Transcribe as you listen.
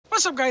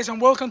What's up guys,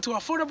 and welcome to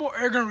Affordable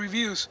Airgun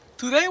Reviews.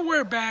 Today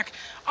we're back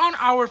on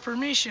our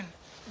permission.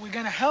 We're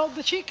gonna help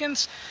the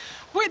chickens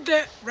with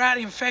the rat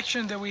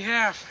infection that we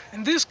have.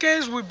 In this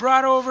case we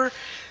brought over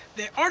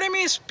the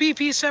Artemis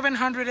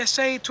Pp700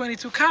 Sa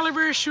 22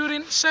 caliber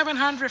shooting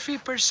 700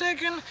 feet per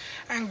second,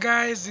 and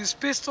guys, this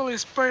pistol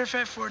is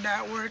perfect for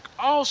that work.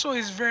 Also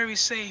is very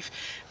safe.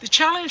 The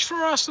challenge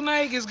for us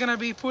tonight is gonna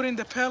be putting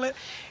the pellet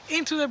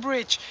into the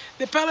bridge.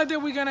 The pellet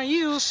that we're gonna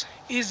use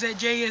is the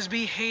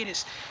JSB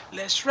Hades.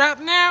 Let's strap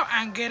now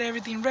and get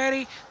everything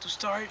ready to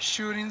start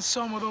shooting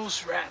some of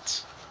those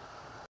rats.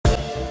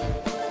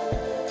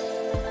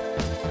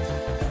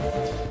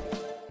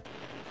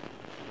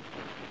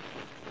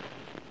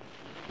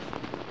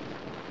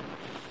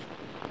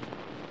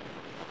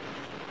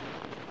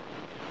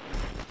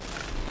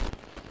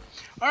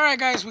 Alright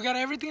guys, we got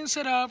everything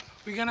set up.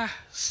 We're gonna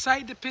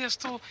sight the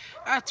pistol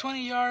at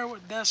 20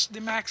 yards. That's the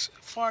max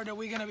far that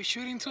we're gonna be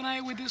shooting tonight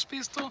with this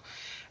pistol.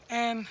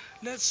 And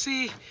let's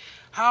see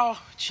how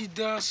she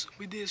does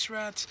with these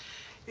rats.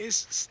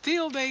 It's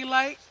still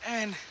daylight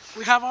and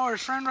we have our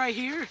friend right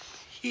here.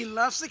 He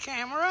loves the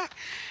camera.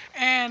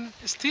 And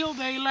it's still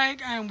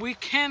daylight and we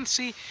can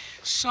see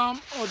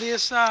some of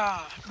these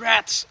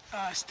rats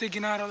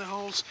sticking out of the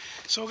holes.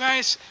 So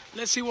guys,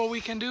 let's see what we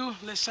can do.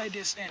 Let's sight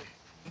this in.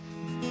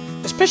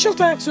 A special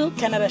thanks to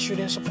Canada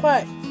Shooting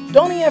Supply,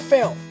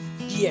 DonnyFL,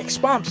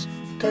 GX Pumps,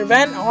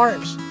 Curvan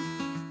Arms.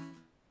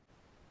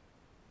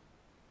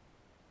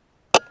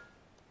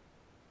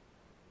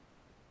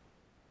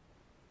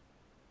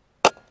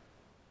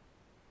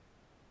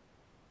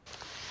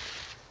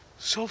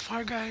 So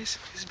far guys,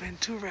 it's been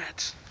two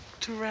rats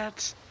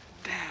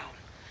down.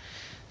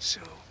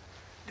 So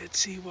let's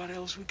see what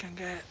else we can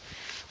get.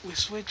 We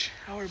switch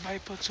our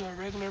bipod to a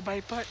regular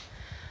bipod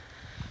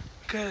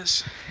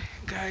because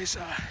guys,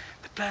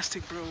 the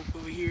plastic broke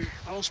over here.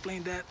 I'll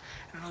explain that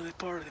in another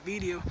part of the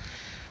video,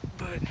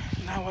 but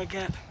now I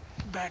got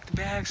back the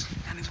bags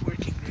and it's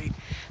working great.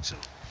 So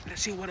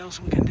let's see what else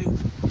we can do.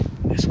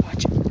 Let's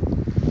watch it.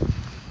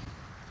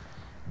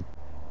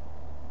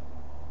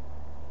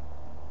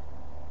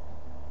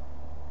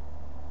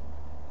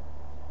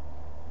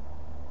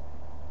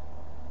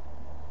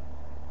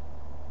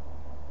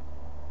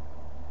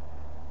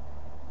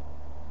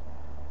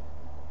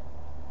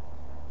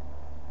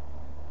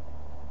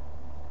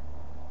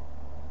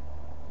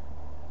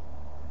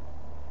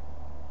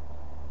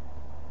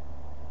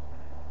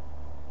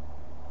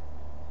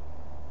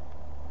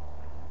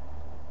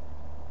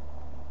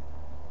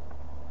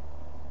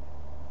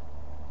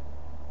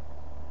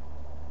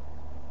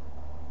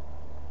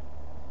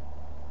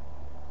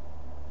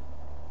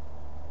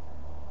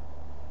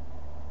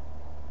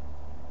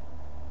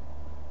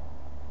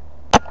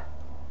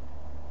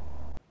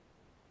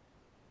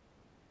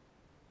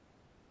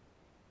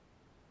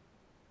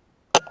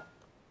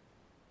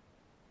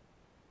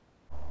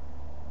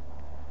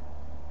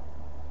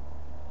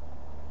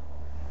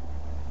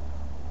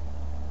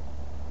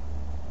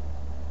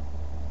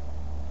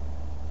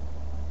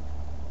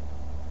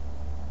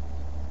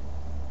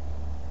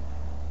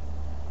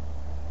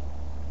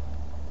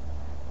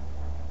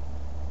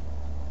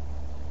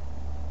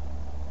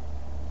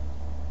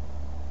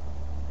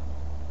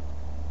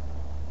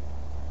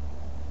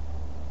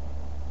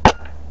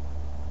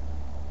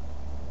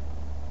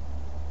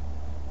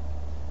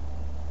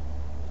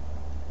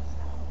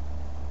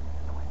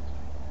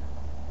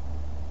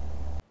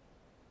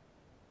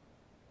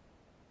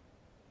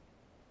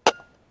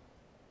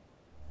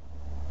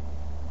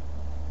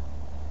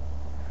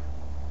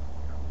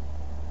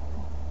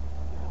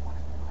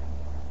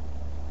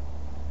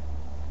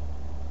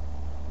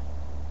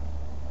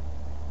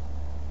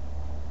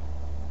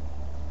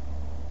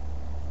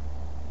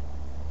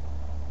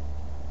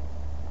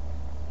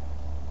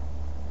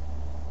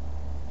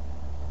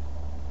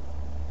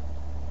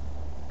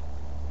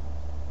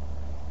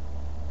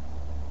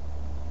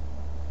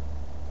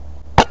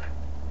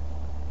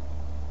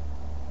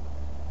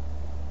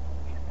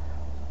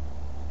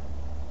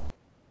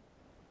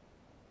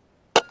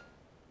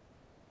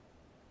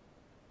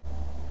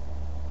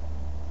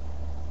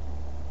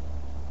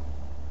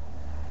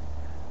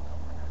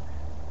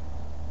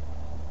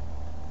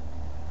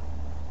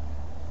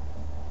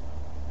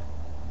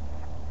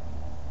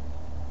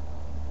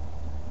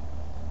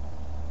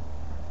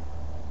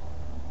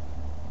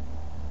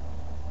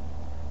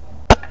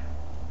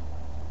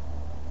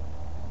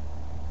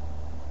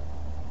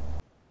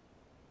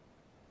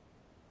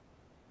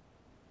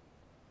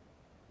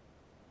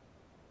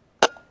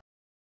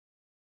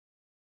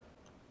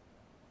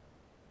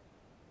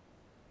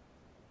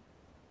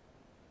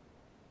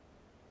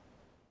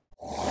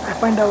 I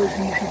find out it's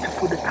easy to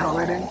put the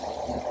pellet in.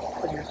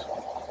 So just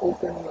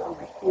open it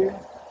over here.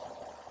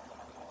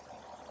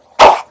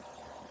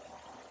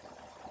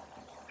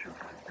 Just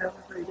put the pellet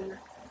right there.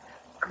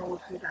 Close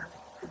it and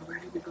it's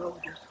ready to go.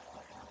 Just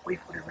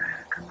wait for the rat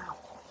to come out.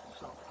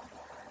 So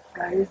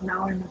guys,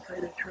 now I'm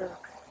inside the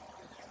truck.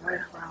 It's right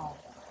around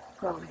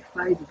probably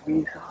 5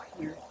 degrees out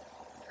here.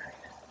 Guys,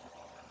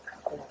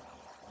 it's cold.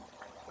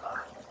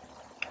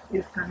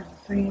 It's kind of the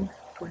same,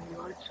 20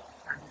 yards,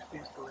 and this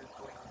pistol is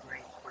doing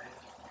great for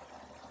this.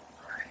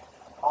 Alright.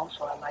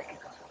 Also, I like it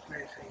because it's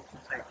very safe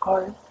inside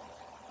car, and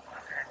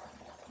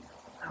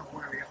I don't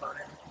worry about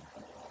anything.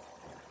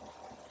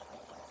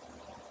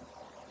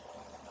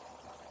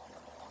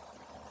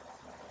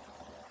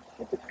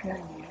 If it's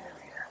scanning the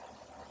area,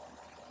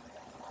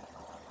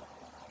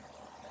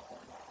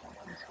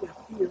 let's see a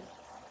few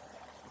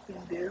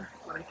in there,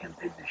 but I can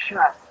take the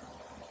shot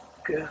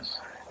because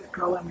the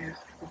problem is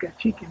we got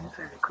chicken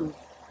inside the coop,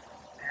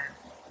 and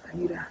I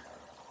need to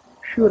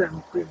shoot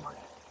them pretty much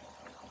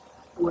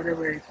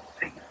whatever is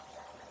safe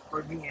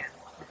for me and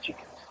the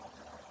chickens.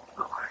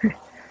 Oh.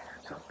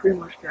 So pretty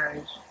much,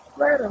 guys,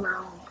 right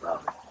around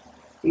probably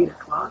 8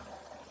 o'clock,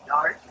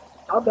 dark.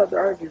 Not that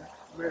dark, is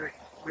very,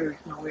 very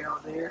snowy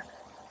out there,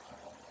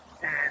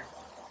 and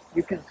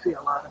you can see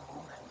a lot of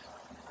movements.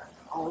 And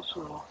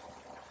also,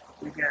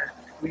 we got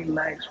green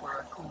lights for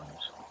our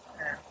cones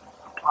and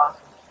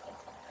possums.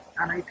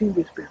 And I think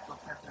this pistol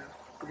can do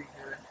pretty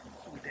good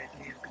with the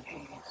GSP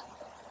Hades,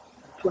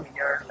 20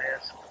 yards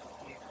less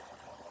if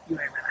you aim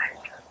at a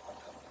headshot.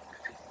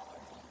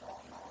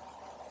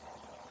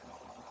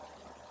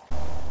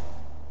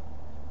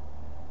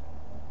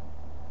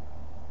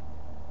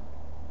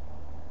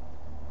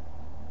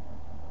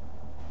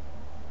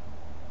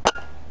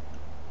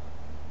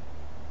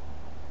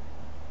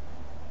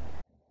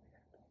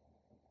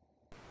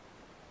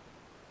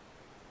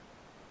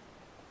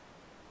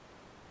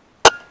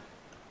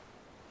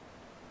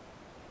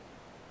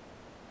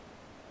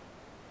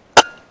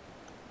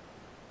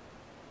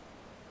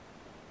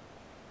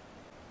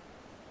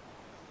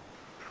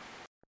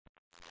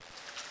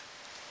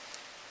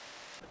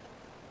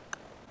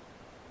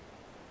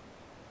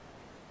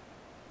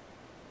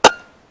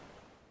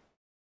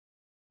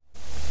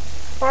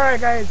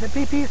 Alright guys, the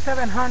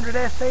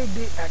Pp700 Sa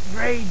did a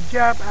great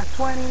job at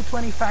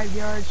 20-25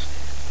 yards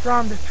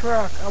from the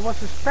truck. I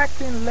was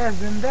expecting less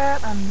than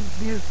that, and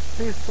this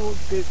pistol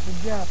did the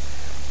job.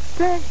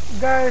 Think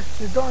guys,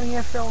 the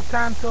DonnyFL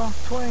Tanto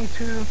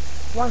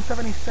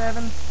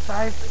 22-177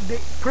 size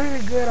did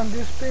pretty good on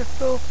this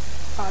pistol.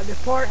 The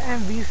Part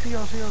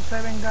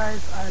MVC007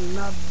 guys, I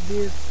love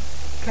this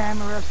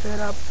camera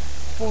setup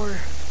for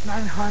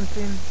night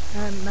hunting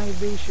and night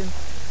vision,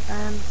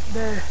 and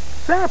the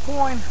center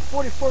point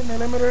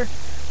 44mm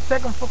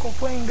second focal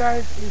plane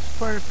guys is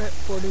perfect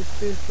for this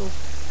pistol.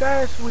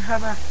 Guys, we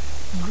have a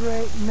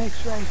great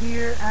mix right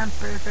here and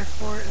perfect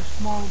for a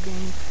small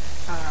game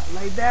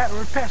like that,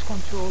 or pest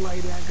control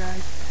like that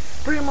guys.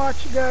 Pretty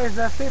much guys,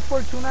 that's it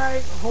for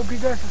tonight. Hope you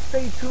guys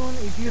stay tuned.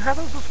 If you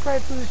haven't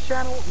subscribed to this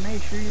channel,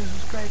 make sure you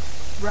subscribe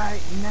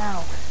right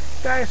now.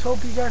 Guys,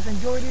 hope you guys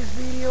enjoyed this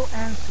video,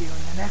 and see you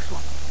in the next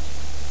one.